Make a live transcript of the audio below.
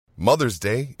Mother's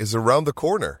Day is around the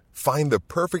corner. Find the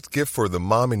perfect gift for the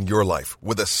mom in your life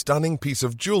with a stunning piece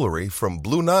of jewelry from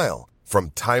Blue Nile.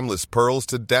 From timeless pearls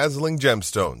to dazzling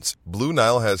gemstones, Blue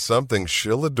Nile has something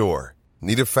she'll adore.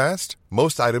 Need it fast?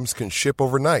 Most items can ship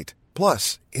overnight.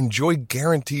 Plus, enjoy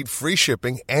guaranteed free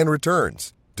shipping and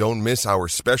returns. Don't miss our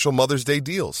special Mother's Day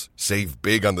deals. Save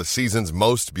big on the season's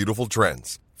most beautiful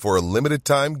trends. For a limited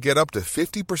time, get up to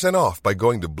 50% off by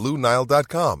going to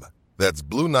BlueNile.com. That's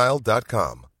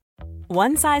BlueNile.com.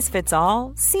 One size fits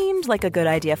all seemed like a good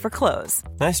idea for clothes.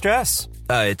 Nice dress.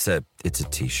 It's a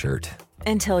t-shirt.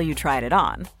 Until you tried it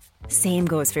on. Same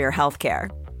goes for your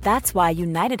healthcare. That's why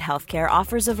United Healthcare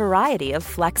offers a variety of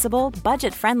flexible,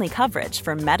 budget-friendly coverage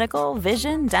for medical,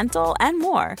 vision, dental, and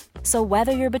more. So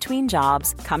whether you're between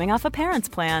jobs, coming off a parent's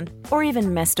plan, or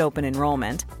even missed open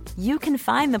enrollment, you can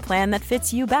find the plan that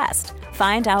fits you best.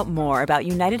 Find out more about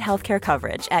United Healthcare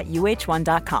coverage at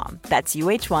uh1.com. That's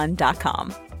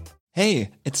uh1.com.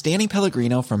 Hey, it's Danny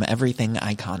Pellegrino from Everything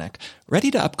Iconic. Ready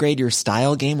to upgrade your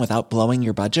style game without blowing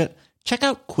your budget? Check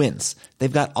out Quince. They've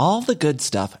got all the good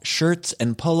stuff, shirts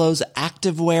and polos,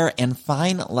 activewear, and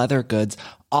fine leather goods,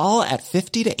 all at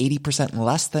 50 to 80%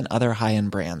 less than other high-end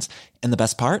brands. And the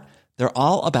best part? They're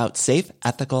all about safe,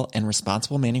 ethical, and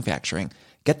responsible manufacturing.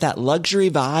 Get that luxury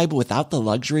vibe without the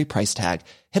luxury price tag.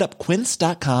 Hit up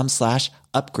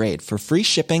quince.com/upgrade for free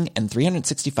shipping and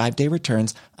 365-day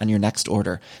returns on your next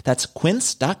order. That's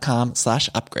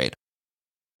quince.com/upgrade.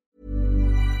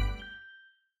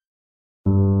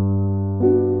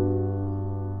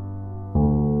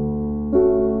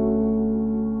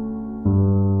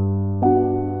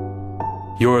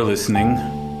 You're listening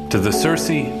to the Circe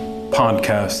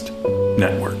Podcast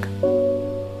Network.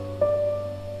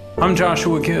 I'm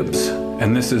Joshua Gibbs,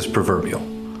 and this is Proverbial,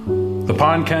 the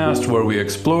podcast where we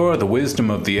explore the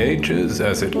wisdom of the ages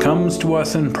as it comes to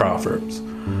us in Proverbs,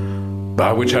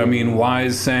 by which I mean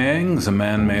wise sayings a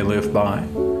man may live by,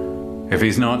 if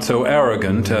he's not so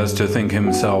arrogant as to think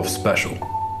himself special.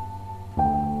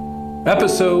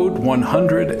 Episode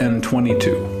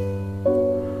 122.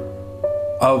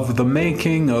 Of the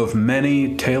making of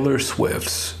many Taylor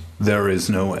Swifts, there is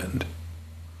no end.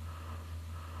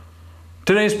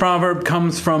 Today's proverb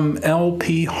comes from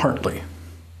L.P. Hartley.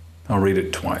 I'll read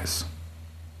it twice.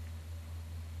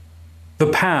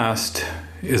 The past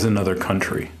is another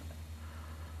country.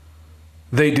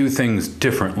 They do things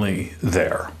differently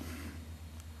there.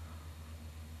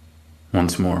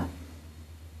 Once more.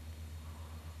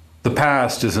 The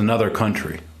past is another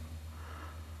country.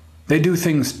 They do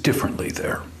things differently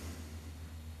there.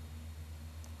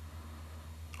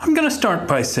 I'm going to start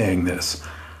by saying this.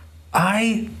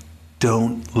 I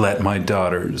don't let my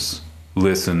daughters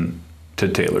listen to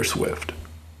Taylor Swift.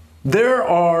 There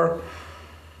are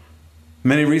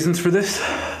many reasons for this.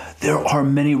 There are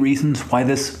many reasons why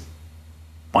this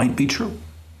might be true.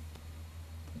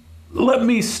 Let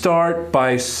me start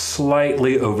by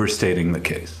slightly overstating the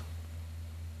case.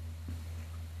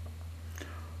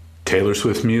 Taylor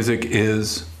Swift's music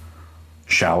is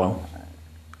shallow,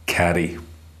 catty,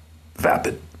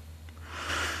 vapid.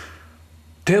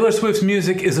 Taylor Swift's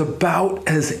music is about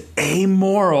as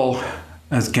amoral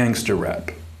as gangster rap.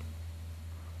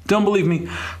 Don't believe me?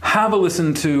 Have a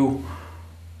listen to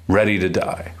Ready to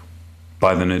Die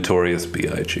by the Notorious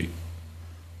B.I.G.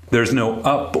 There's no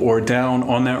up or down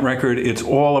on that record. It's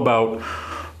all about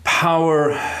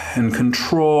power and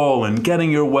control and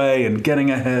getting your way and getting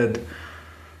ahead.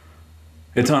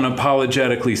 It's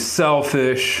unapologetically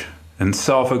selfish and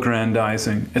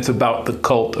self-aggrandizing. It's about the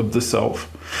cult of the self.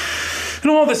 And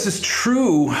all this is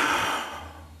true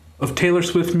of Taylor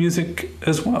Swift music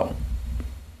as well.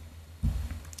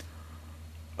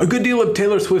 A good deal of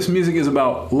Taylor Swift's music is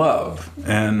about love,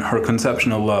 and her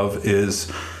conception of love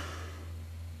is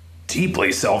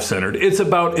deeply self-centered. It's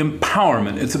about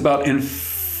empowerment. It's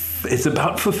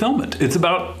about fulfillment. It's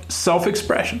about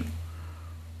self-expression,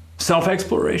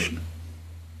 self-exploration.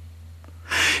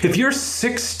 If you're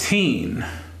 16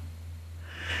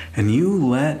 and you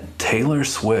let Taylor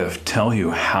Swift tell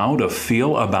you how to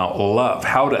feel about love,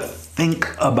 how to think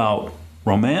about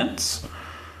romance,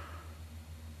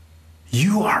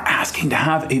 you are asking to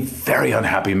have a very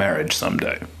unhappy marriage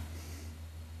someday.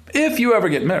 If you ever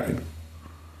get married.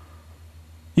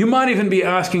 You might even be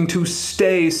asking to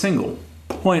stay single,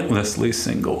 pointlessly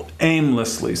single,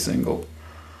 aimlessly single,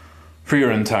 for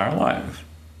your entire life.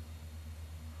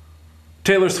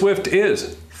 Taylor Swift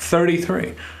is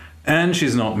 33, and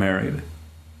she's not married.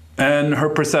 And her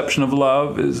perception of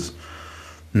love is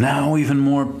now even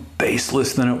more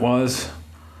baseless than it was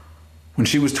when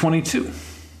she was 22.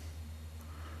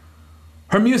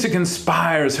 Her music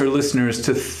inspires her listeners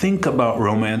to think about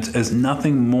romance as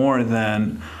nothing more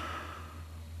than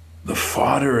the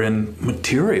fodder and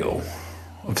material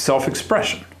of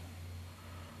self-expression.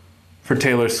 For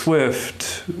Taylor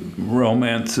Swift,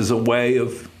 romance is a way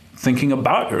of thinking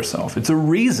about yourself. It's a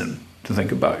reason to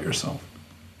think about yourself.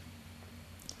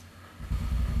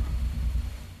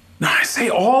 Now, I say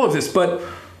all of this, but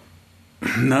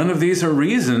none of these are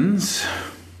reasons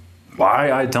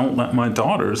why I don't let my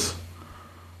daughters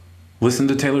listen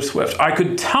to Taylor Swift. I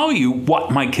could tell you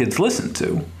what my kids listen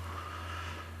to,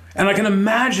 and I can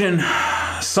imagine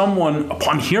someone,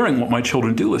 upon hearing what my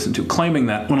children do listen to, claiming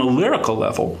that on a lyrical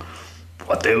level,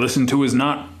 what they listen to is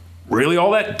not really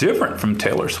all that different from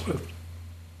Taylor Swift.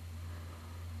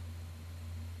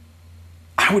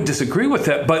 I would disagree with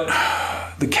that, but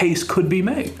the case could be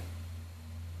made.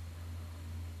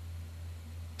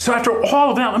 So after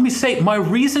all of that, let me say, my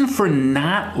reason for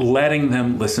not letting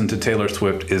them listen to Taylor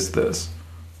Swift is this.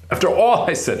 After all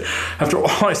I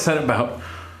said about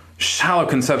shallow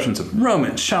conceptions of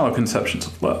romance, shallow conceptions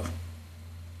of love,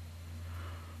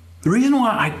 the reason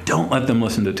why I don't let them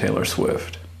listen to Taylor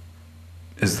Swift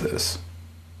is this.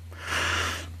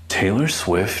 Taylor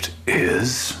Swift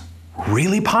is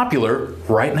really popular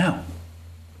right now.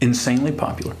 Insanely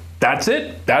popular. That's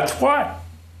it. That's why.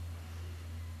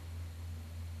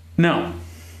 Now,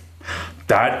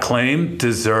 that claim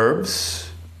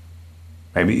deserves,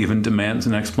 maybe even demands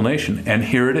an explanation. And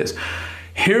here it is.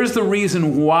 Here's the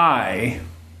reason why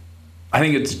I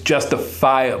think it's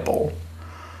justifiable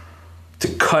to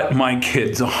cut my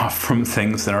kids off from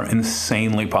things that are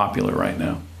insanely popular right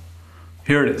now.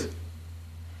 Here it is.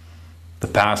 The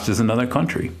past is another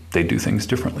country. They do things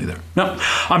differently there. Now,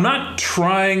 I'm not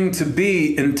trying to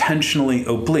be intentionally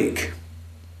oblique.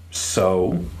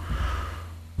 So,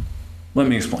 let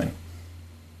me explain.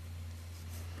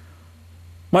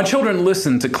 My children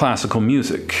listen to classical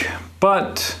music,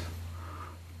 but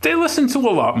they listen to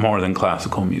a lot more than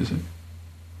classical music.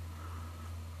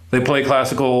 They play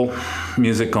classical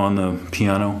music on the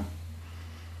piano,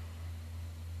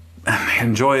 and they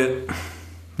enjoy it.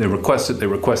 They request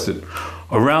it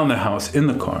around the house, in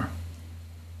the car.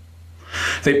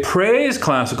 They praise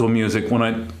classical music when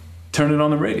I turn it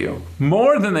on the radio,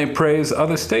 more than they praise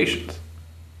other stations.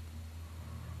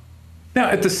 Now,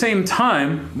 at the same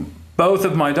time, both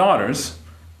of my daughters,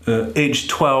 aged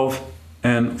 12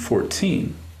 and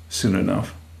 14, soon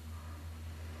enough,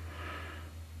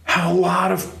 have a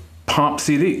lot of pop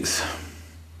CDs.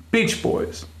 Beach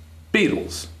Boys,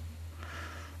 Beatles,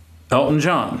 Elton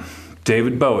John,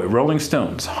 David Bowie, Rolling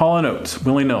Stones, Hall & Oates,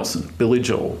 Willie Nelson, Billy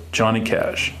Joel, Johnny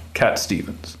Cash, Cat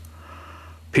Stevens,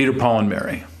 Peter, Paul and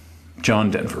Mary,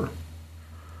 John Denver.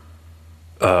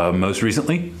 Most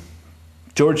recently,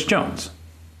 George Jones.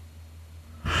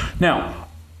 Now,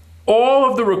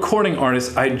 all of the recording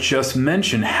artists I just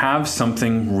mentioned have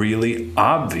something really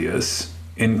obvious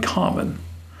in common.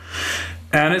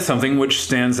 And it's something which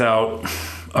stands out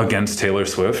against Taylor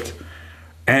Swift.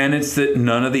 And it's that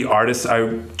none of the artists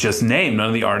I just named, none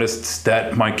of the artists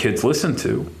that my kids listen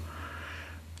to,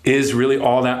 is really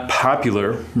all that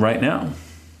popular right now.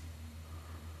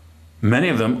 Many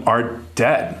of them are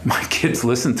dead. My kids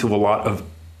listen to a lot of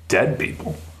dead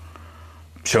people.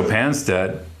 Chopin's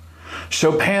dead.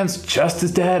 Chopin's just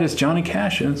as dead as Johnny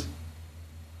Cash is.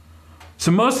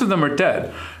 So most of them are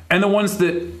dead. And the ones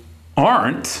that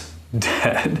aren't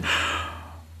dead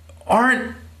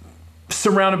aren't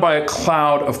surrounded by a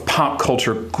cloud of pop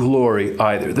culture glory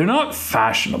either. They're not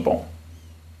fashionable.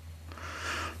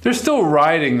 They're still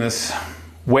riding this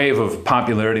wave of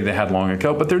popularity they had long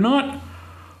ago, but they're not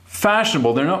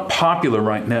fashionable. They're not popular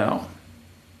right now.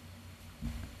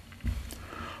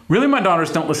 Really, my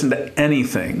daughters don't listen to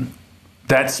anything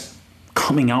that's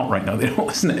coming out right now. They don't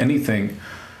listen to anything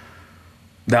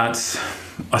that's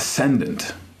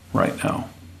ascendant right now.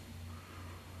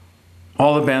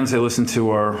 All the bands they listen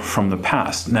to are from the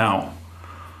past. Now,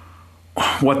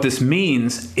 what this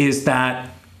means is that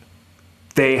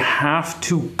they have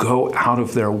to go out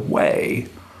of their way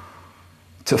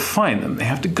to find them. They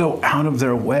have to go out of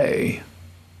their way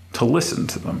to listen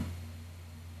to them.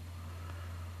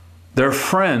 Their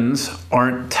friends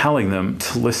aren't telling them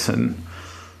to listen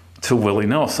to Willie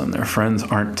Nelson. Their friends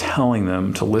aren't telling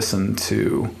them to listen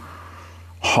to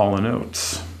Hall &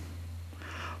 Oates.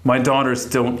 My daughters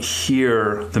don't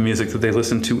hear the music that they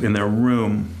listen to in their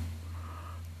room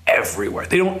everywhere.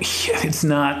 They don't hear, it's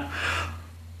not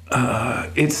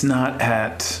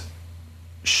at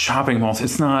shopping malls.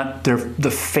 It's not,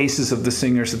 the faces of the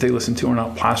singers that they listen to are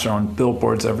not plastered on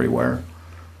billboards everywhere.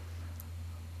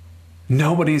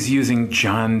 Nobody's using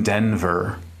John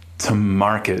Denver to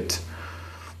market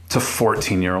to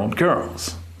 14-year-old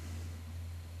girls.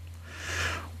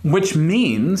 Which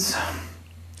means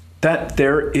that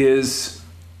there is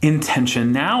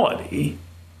intentionality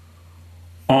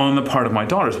on the part of my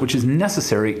daughters, which is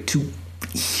necessary to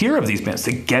hear of these bands,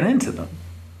 to get into them.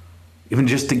 Even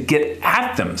just to get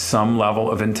at them, some level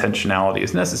of intentionality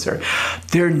is necessary.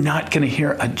 They're not going to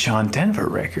hear a John Denver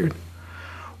record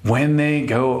when they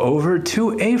go over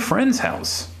to a friend's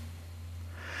house.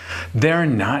 They're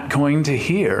not going to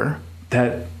hear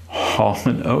that Hall &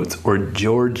 Oates or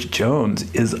George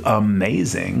Jones is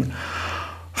amazing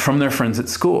from their friends at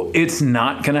school. It's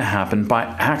not going to happen by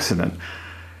accident.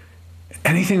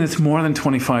 Anything that's more than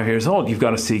 25 years old, you've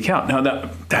got to seek out. Now,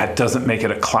 that doesn't make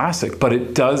it a classic, but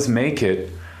it does make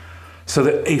it so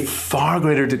that a far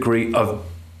greater degree of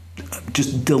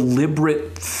just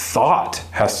deliberate thought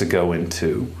has to go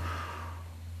into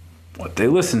what they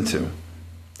listen to.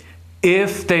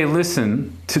 If they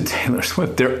listen to Taylor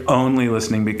Swift, they're only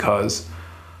listening because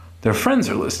their friends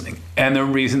are listening. And the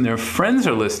reason their friends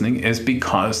are listening is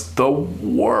because the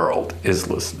world is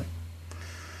listening.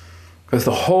 Because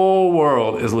the whole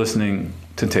world is listening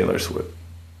to Taylor Swift.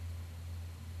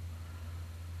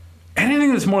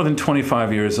 Anything that's more than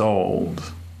 25 years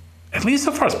old, at least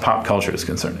so far as pop culture is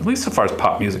concerned, at least so far as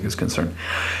pop music is concerned,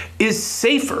 is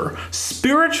safer,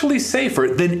 spiritually safer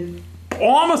than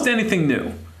almost anything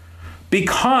new.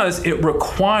 Because it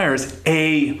requires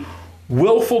a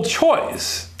willful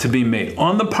choice to be made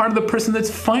on the part of the person that's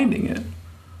finding it.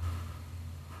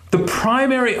 The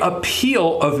primary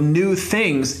appeal of new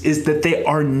things is that they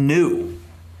are new,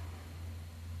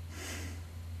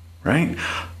 right?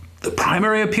 The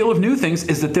primary appeal of new things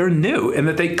is that they're new and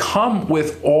that they come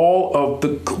with all of the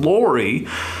glory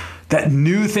that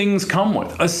new things come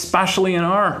with, especially in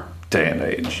our day and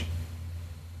age.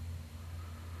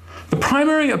 The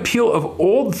primary appeal of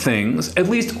old things, at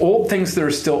least old things that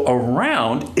are still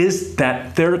around, is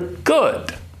that they're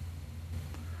good.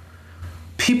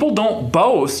 People don't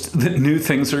boast that new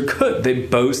things are good. They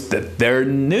boast that they're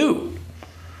new.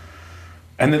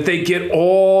 And that they get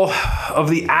all of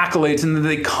the accolades and that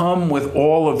they come with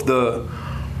all of the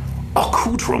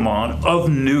accoutrement of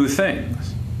new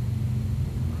things.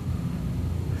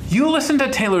 You listen to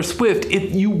Taylor Swift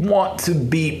if you want to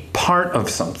be part of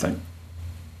something.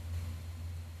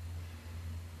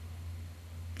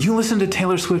 You listen to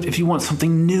Taylor Swift if you want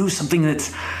something new, something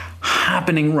that's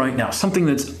happening right now, something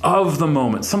that's of the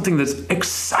moment, something that's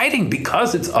exciting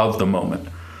because it's of the moment.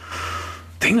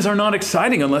 Things are not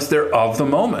exciting unless they're of the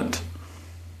moment.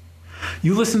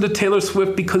 You listen to Taylor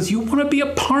Swift because you want to be a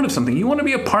part of something. You want to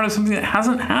be a part of something that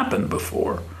hasn't happened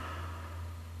before.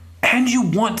 And you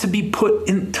want to be put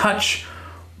in touch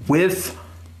with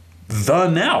the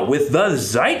now, with the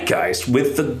zeitgeist,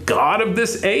 with the God of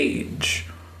this age.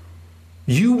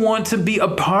 You want to be a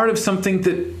part of something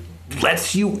that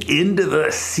lets you into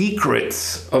the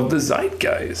secrets of the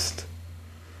zeitgeist.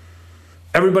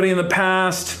 Everybody in the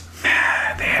past,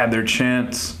 they had their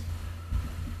chance.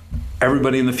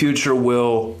 Everybody in the future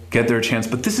will get their chance.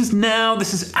 But this is now,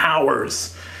 this is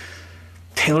ours.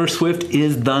 Taylor Swift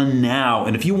is the now.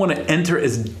 And if you want to enter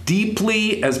as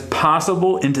deeply as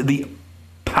possible into the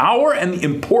power and the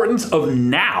importance of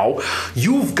now,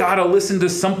 you've got to listen to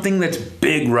something that's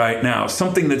big right now,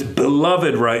 something that's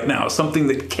beloved right now, something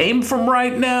that came from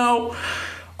right now,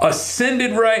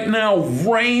 ascended right now,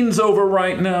 reigns over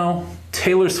right now.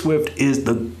 Taylor Swift is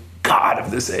the God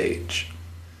of this age.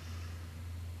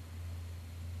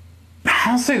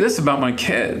 I'll say this about my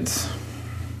kids.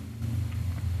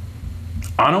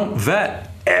 I don't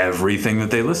vet everything that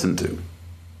they listen to.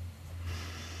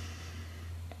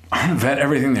 I don't vet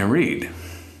everything they read.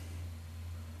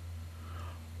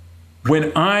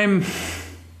 When I'm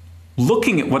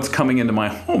looking at what's coming into my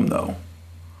home, though,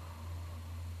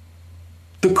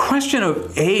 the question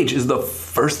of age is the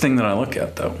first thing that I look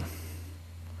at, though.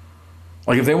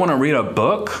 Like if they want to read a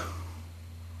book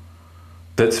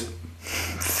that's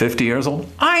 50 years old,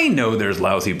 I know there's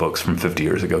lousy books from 50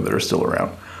 years ago that are still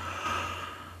around.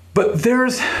 But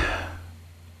there's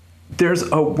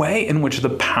a way in which the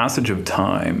passage of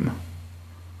time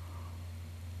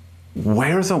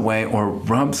wears away or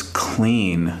rubs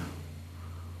clean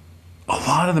a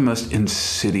lot of the most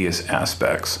insidious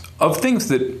aspects of things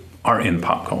that are in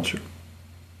pop culture.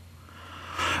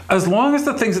 As long as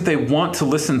the things that they want to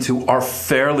listen to are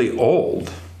fairly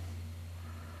old,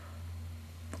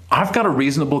 I've got a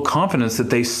reasonable confidence that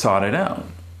they sought it out.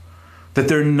 That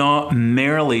they're not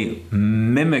merely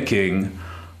mimicking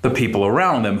the people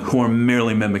around them, who are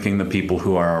merely mimicking the people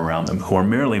who are around them, who are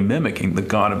merely mimicking the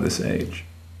God of this age.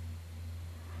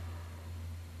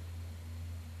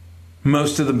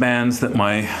 Most of the bands that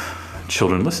my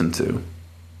children listen to.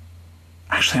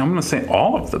 Actually, I'm going to say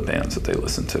all of the bands that they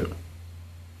listen to.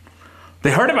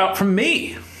 They heard about from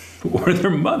me or their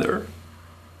mother.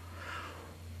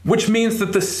 Which means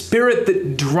that the spirit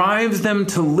that drives them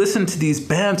to listen to these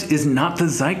bands is not the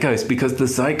zeitgeist, because the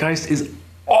zeitgeist is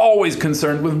always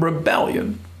concerned with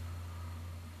rebellion.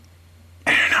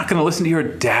 And you're not going to listen to your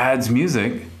dad's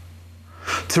music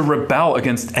to rebel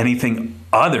against anything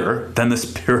other than the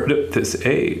spirit of this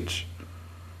age.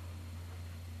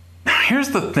 Now, here's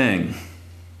the thing.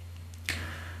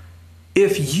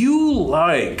 If you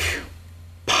like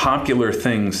popular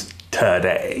things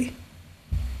today,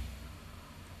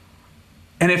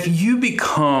 and if you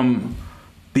become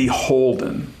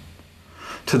beholden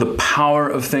to the power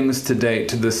of things today,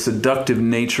 to the seductive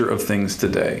nature of things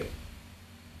today,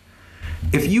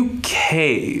 if you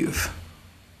cave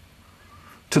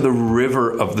to the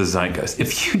river of the zeitgeist,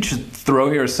 if you just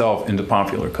throw yourself into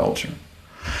popular culture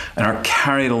and are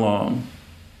carried along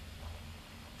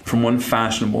from one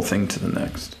fashionable thing to the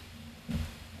next,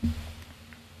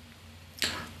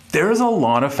 there's a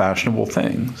lot of fashionable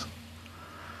things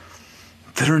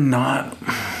that are not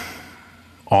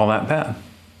all that bad.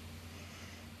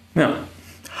 Now,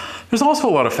 there's also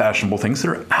a lot of fashionable things that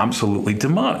are absolutely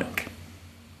demonic.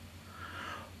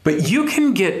 But you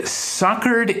can get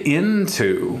suckered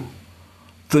into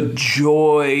the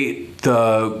joy,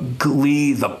 the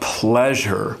glee, the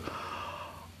pleasure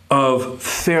of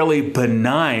fairly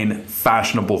benign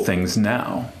fashionable things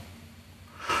now.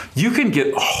 You can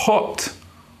get hooked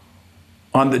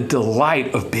on the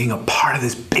delight of being a part of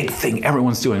this big thing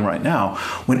everyone's doing right now,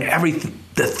 when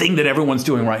the thing that everyone's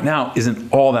doing right now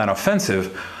isn't all that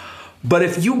offensive. But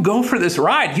if you go for this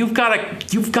ride, you've got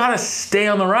to stay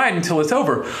on the ride until it's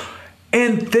over.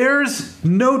 And there's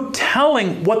no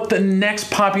telling what the next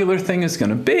popular thing is going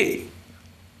to be.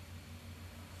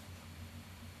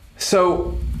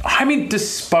 So, I mean,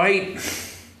 despite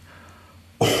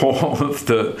all of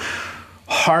the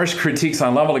harsh critiques I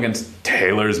leveled against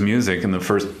Taylor's music in the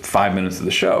first 5 minutes of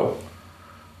the show,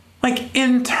 like,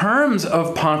 in terms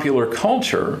of popular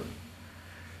culture,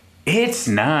 it's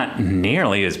not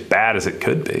nearly as bad as it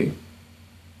could be.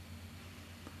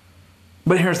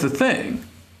 But here's the thing.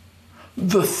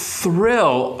 The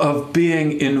thrill of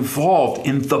being involved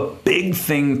in the big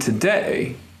thing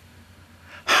today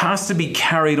has to be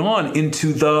carried on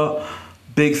into the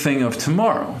big thing of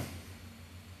tomorrow.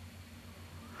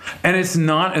 And it's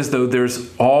not as though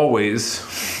there's always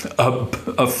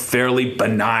a fairly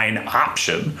benign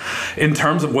option in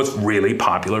terms of what's really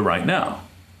popular right now.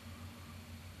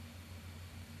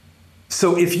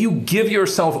 So if you give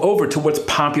yourself over to what's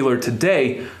popular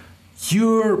today,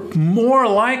 you're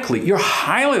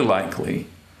highly likely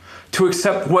to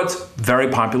accept what's very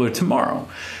popular tomorrow,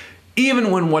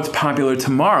 even when what's popular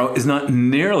tomorrow is not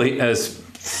nearly as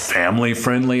family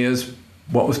friendly as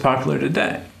what was popular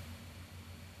today.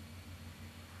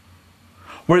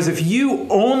 Whereas if you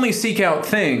only seek out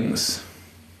things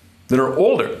that are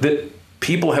older, that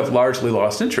people have largely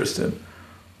lost interest in,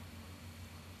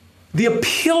 the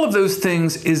appeal of those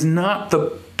things is not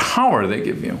the power they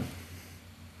give you.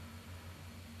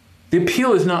 The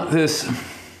appeal is not this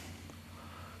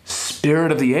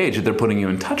spirit of the age that they're putting you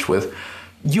in touch with.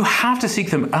 You have to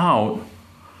seek them out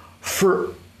for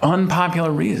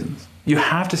unpopular reasons. You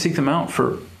have to seek them out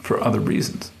for other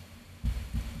reasons.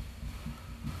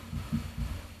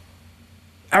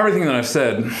 Everything that I've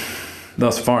said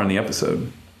thus far in the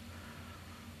episode,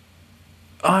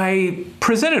 I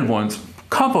presented once, a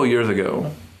couple years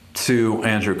ago, to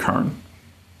Andrew Kern.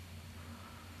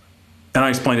 And I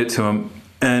explained it to him,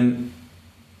 and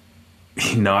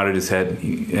he nodded his head,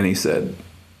 and he said,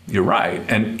 "You're right."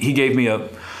 And he gave me a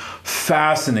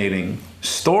fascinating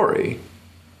story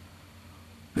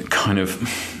that kind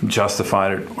of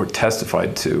justified or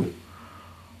testified to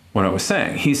what I was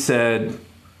saying. He said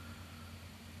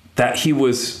that he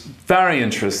was very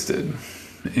interested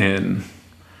in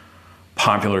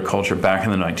popular culture back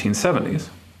in the 1970s.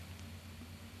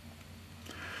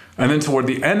 And then toward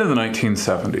the end of the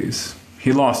 1970s,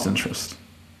 he lost interest.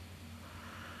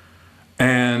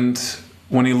 And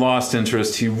when he lost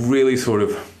interest, he really sort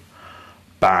of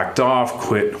backed off,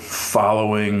 quit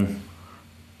following,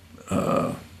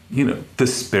 the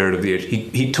spirit of the age.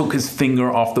 He took his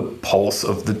finger off the pulse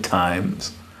of the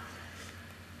times.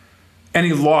 And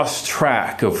he lost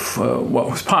track of what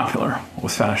was popular, what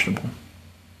was fashionable.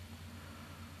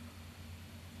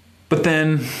 But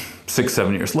then,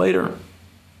 6-7 years later,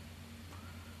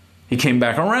 he came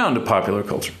back around to popular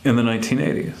culture in the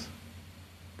 1980s.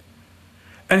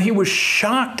 And he was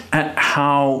shocked at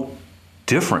how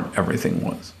different everything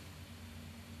was.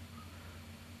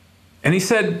 And he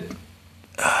said,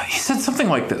 he said something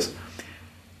like this.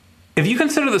 If you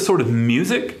consider the sort of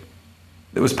music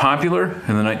that was popular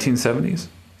in the 1970s,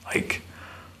 like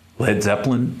Led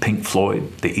Zeppelin, Pink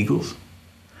Floyd, the Eagles,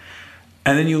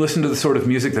 and then you listen to the sort of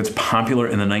music that's popular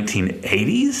in the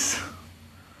 1980s,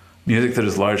 music that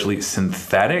is largely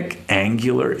synthetic,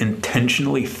 angular,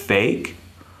 intentionally fake,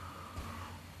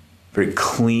 very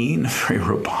clean, very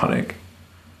robotic,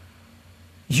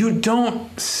 you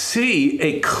don't see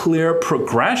a clear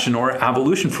progression or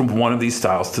evolution from one of these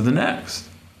styles to the next.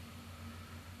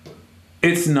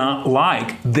 It's not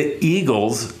like the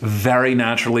Eagles very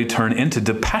naturally turn into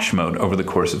Depeche Mode over the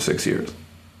course of 6 years.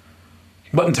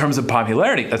 But in terms of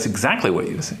popularity, that's exactly what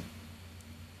you see.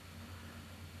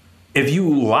 If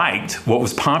you liked what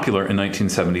was popular in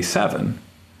 1977,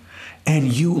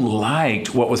 and you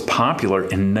liked what was popular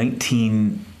in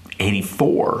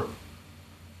 1984,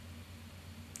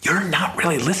 you're not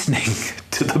really listening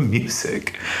to the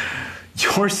music.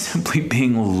 You're simply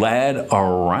being led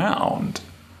around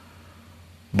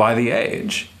by the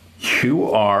age. You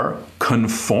are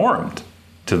conformed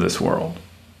to this world.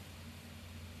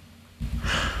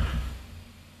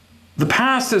 The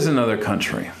past is another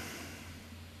country.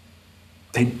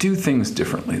 They do things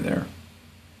differently there.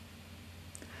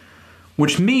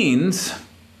 Which means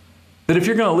that if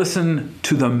you're going to listen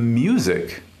to the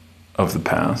music of the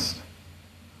past,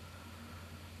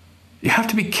 you have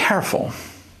to be careful.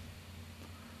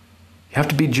 You have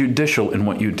to be judicial in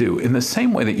what you do, in the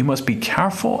same way that you must be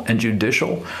careful and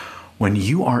judicial when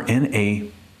you are in a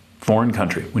foreign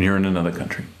country, when you're in another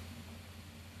country.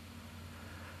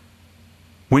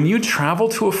 When you travel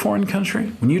to a foreign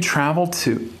country, when you travel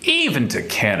to, even to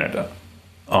Canada,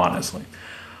 honestly,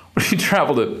 when you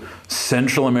travel to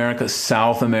Central America,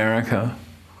 South America,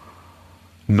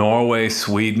 Norway,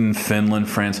 Sweden, Finland,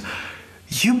 France,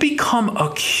 you become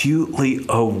acutely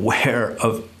aware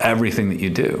of everything that you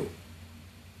do.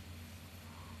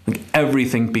 Like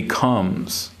everything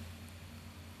becomes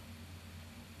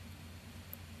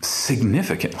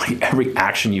significant, like every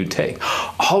action you take.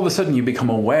 All of a sudden you become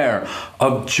aware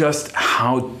of just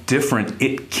how different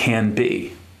it can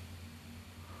be.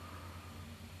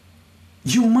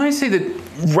 You might say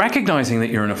that recognizing that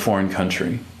you're in a foreign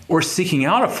country or seeking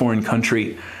out a foreign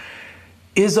country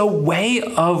is a way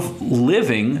of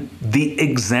living the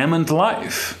examined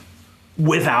life,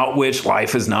 without which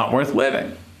life is not worth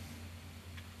living.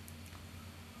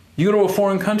 You go to a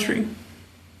foreign country,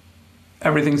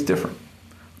 everything's different.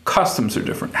 Customs are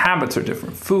different, habits are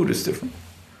different, food is different.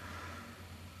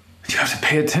 You have to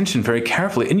pay attention very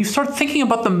carefully, and you start thinking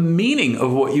about the meaning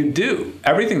of what you do.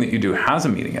 Everything that you do has a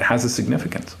meaning, it has a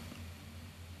significance.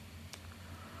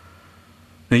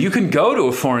 Now, you can go to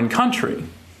a foreign country,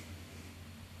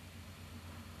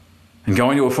 and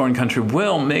going to a foreign country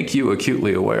will make you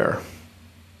acutely aware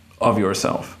of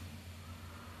yourself.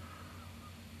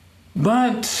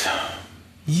 But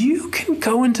you can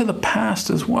go into the past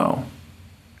as well.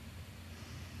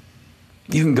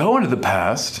 You can go into the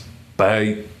past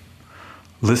by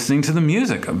listening to the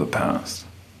music of the past,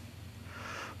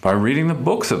 by reading the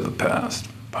books of the past,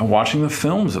 by watching the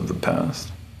films of the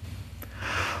past,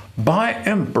 by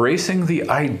embracing the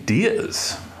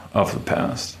ideas of the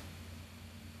past.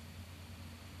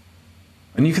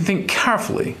 And you can think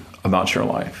carefully about your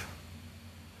life.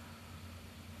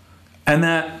 And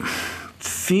that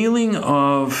feeling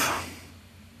of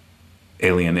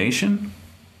alienation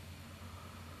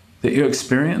that you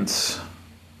experience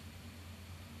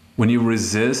when you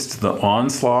resist the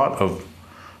onslaught of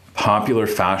popular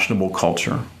fashionable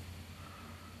culture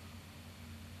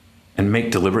and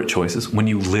make deliberate choices, when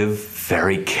you live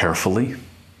very carefully,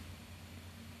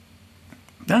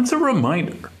 that's a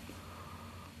reminder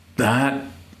that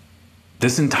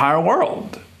this entire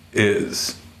world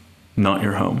is not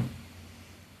your home.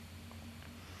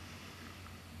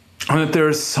 And that there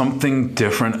is something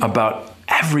different about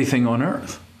everything on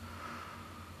earth.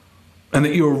 And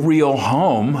that your real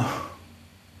home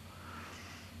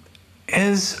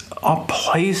is a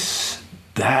place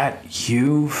that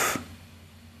you've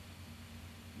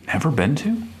never been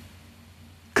to?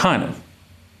 Kind of.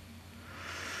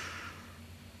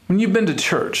 When you've been to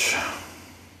church,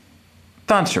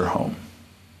 that's your home.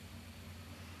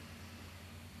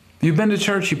 You've been to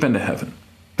church, you've been to heaven.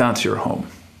 That's your home.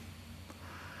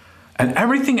 And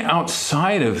everything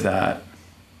outside of that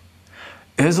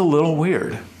is a little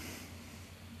weird.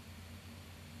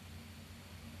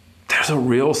 There's a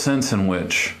real sense in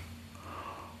which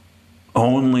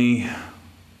only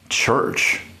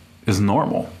church is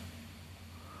normal.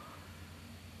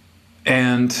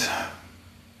 And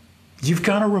you've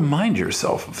got to remind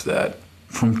yourself of that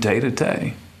from day to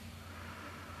day.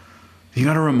 You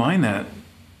got to remind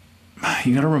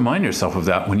you got to remind yourself of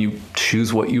that when you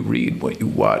choose what you read, what you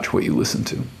watch, what you listen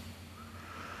to.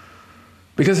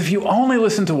 Because if you only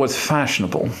listen to what's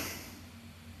fashionable,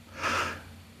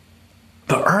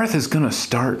 the earth is going to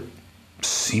start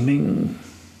seeming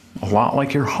a lot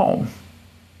like your home.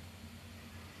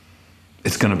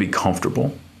 It's going to be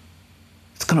comfortable.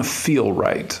 It's going to feel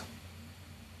right.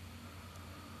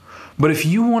 But if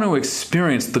you want to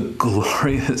experience the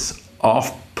glorious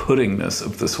off-puttingness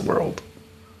of this world,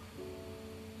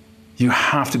 you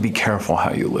have to be careful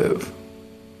how you live.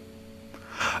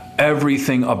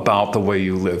 Everything about the way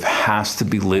you live has to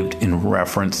be lived in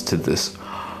reference to this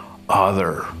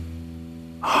other,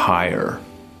 higher,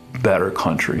 better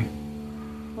country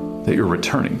that you're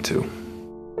returning to.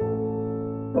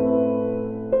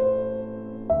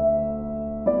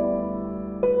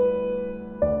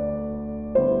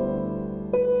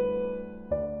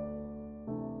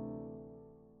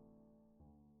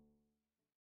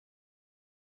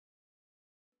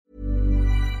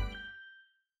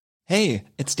 Hey,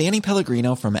 it's Danny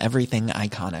Pellegrino from Everything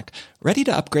Iconic. Ready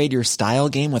to upgrade your style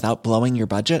game without blowing your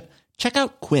budget? Check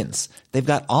out Quince. They've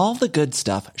got all the good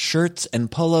stuff, shirts and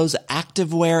polos,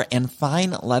 activewear, and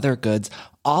fine leather goods,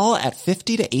 all at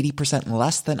 50 to 80%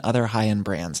 less than other high-end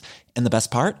brands. And the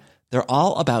best part? They're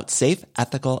all about safe,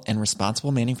 ethical, and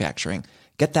responsible manufacturing.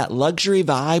 Get that luxury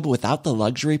vibe without the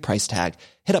luxury price tag.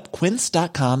 Hit up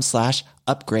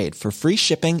quince.com/upgrade for free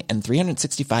shipping and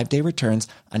 365-day returns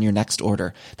on your next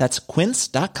order. That's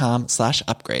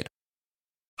quince.com/upgrade.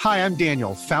 Hi, I'm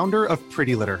Daniel, founder of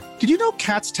Pretty Litter. Did you know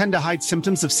cats tend to hide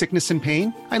symptoms of sickness and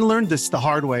pain? I learned this the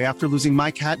hard way after losing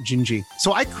my cat, Gingy.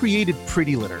 So I created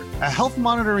Pretty Litter, a health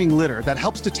monitoring litter that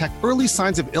helps detect early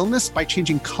signs of illness by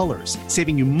changing colors,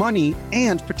 saving you money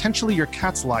and potentially your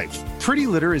cat's life. Pretty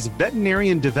Litter is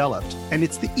veterinarian developed, and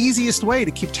it's the easiest way to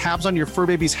keep tabs on your fur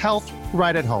baby's health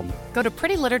right at home. Go to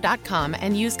prettylitter.com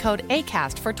and use code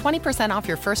ACAST for 20% off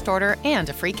your first order and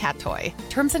a free cat toy.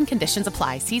 Terms and conditions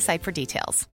apply. See site for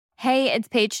details. Hey, it's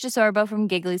Paige DeSorbo from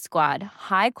Giggly Squad.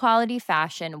 High quality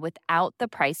fashion without the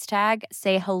price tag.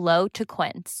 Say hello to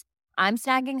Quince. I'm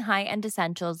snagging high-end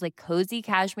essentials like cozy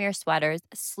cashmere sweaters,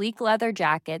 sleek leather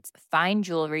jackets, fine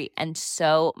jewelry, and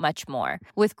so much more.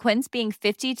 With Quince being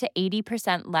 50 to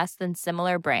 80% less than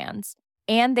similar brands.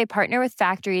 And they partner with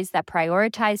factories that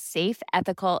prioritize safe,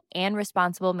 ethical, and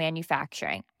responsible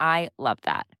manufacturing. I love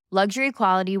that. Luxury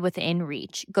quality within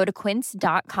reach. Go to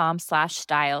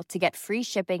quince.com/style to get free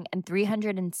shipping and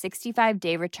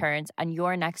 365-day returns on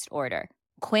your next order.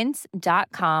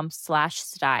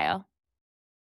 Quince.com/style.